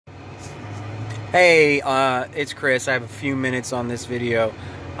Hey, it's Chris. I have a few minutes on this video.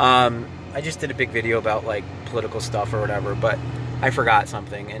 I just did a big video about like political stuff or whatever, but I forgot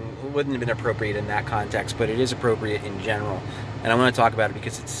something, and it wouldn't have been appropriate in that context, but it is appropriate in general, and I want to talk about it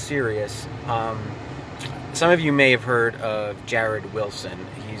because it's serious. Some of you may have heard of Jarrid Wilson.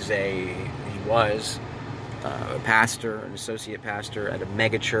 He was a pastor, an associate pastor at a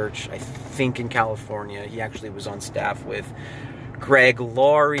mega church, I think in California. He actually was on staff with Greg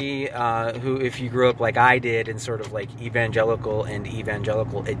Laurie, who, if you grew up like I did in sort of like evangelical and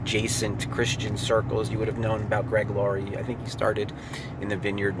evangelical adjacent Christian circles, you would have known about Greg Laurie. I think he started in the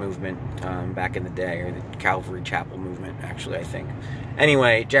Vineyard movement back in the day, or the Calvary Chapel movement, actually, I think.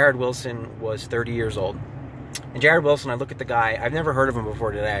 Anyway, Jarrid Wilson was 30 years old. And Jarrid Wilson, I look at the guy, I've never heard of him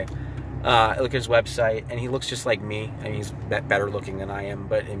before today. I look at his website, and he looks just like me. I mean, he's better looking than I am,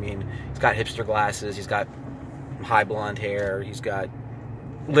 but I mean, he's got hipster glasses, he's got high blonde hair, he's got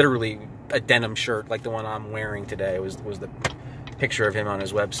literally a denim shirt like the one I'm wearing today was the picture of him on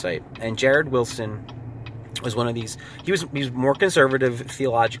his website. And Jarrid Wilson was one of these, he was more conservative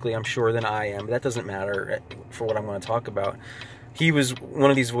theologically, I'm sure, than I am, but that doesn't matter for what I'm going to talk about. He was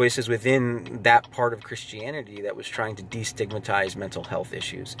one of these voices within that part of Christianity that was trying to destigmatize mental health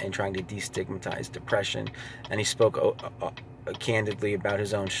issues and trying to destigmatize depression, and he spoke candidly about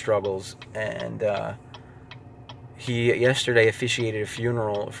his own struggles. And he yesterday officiated a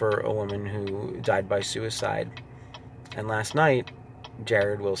funeral for a woman who died by suicide. And last night,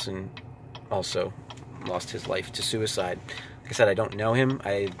 Jarrid Wilson also lost his life to suicide. Like I said, I don't know him.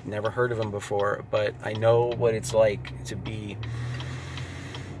 I never heard of him before, but I know what it's like to be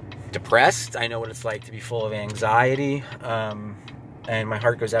depressed. I know what it's like to be full of anxiety. And my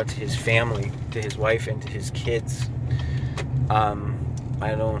heart goes out to his family, to his wife, and to his kids.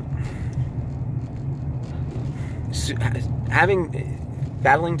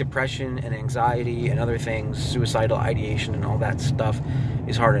 Battling depression and anxiety and other things, suicidal ideation and all that stuff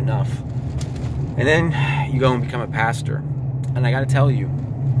is hard enough. And then you go and become a pastor. And I gotta tell you,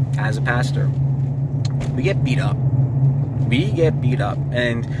 as a pastor, we get beat up. We get beat up.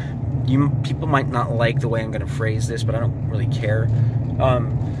 And people might not like the way I'm gonna phrase this, but I don't really care.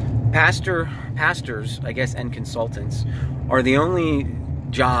 Pastors, I guess, and consultants are the only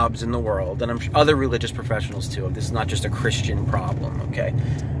jobs in the world, and I'm sure other religious professionals too, this is not just a Christian problem, okay,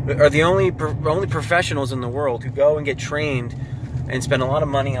 are the only professionals in the world who go and get trained and spend a lot of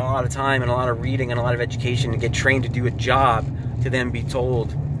money and a lot of time and a lot of reading and a lot of education to get trained to do a job, to then be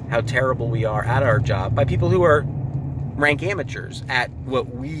told how terrible we are at our job by people who are rank amateurs at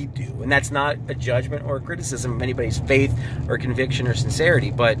what we do. And that's not a judgment or a criticism of anybody's faith or conviction or sincerity,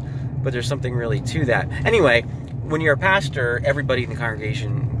 but there's something really to that. Anyway, when you're a pastor, everybody in the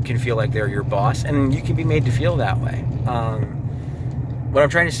congregation can feel like they're your boss, and you can be made to feel that way. What I'm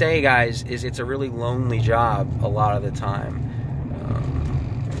trying to say, guys, is it's a really lonely job a lot of the time,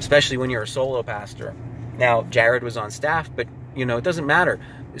 especially when you're a solo pastor. Now, Jarrid was on staff, but, you know, it doesn't matter.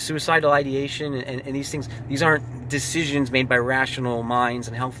 Suicidal ideation and these things, these aren't decisions made by rational minds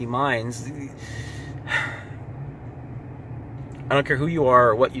and healthy minds. I don't care who you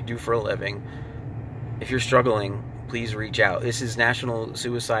are or what you do for a living. If you're struggling, please reach out. This is National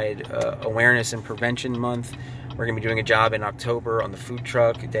Suicide Awareness and Prevention Month. We're going to be doing a job in October on the food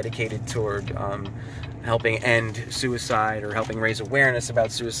truck dedicated toward helping end suicide, or helping raise awareness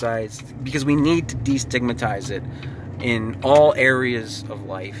about suicides, because we need to destigmatize it in all areas of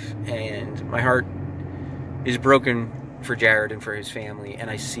life. And my heart is broken for Jarrid and for his family, and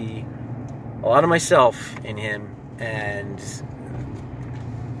I see a lot of myself in him, and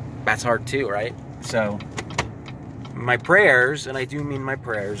that's hard too, right? So my prayers, and I do mean my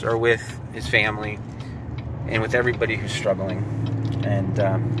prayers, are with his family and with everybody who's struggling. And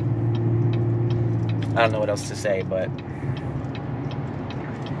I don't know what else to say, but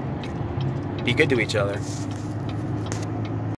be good to each other.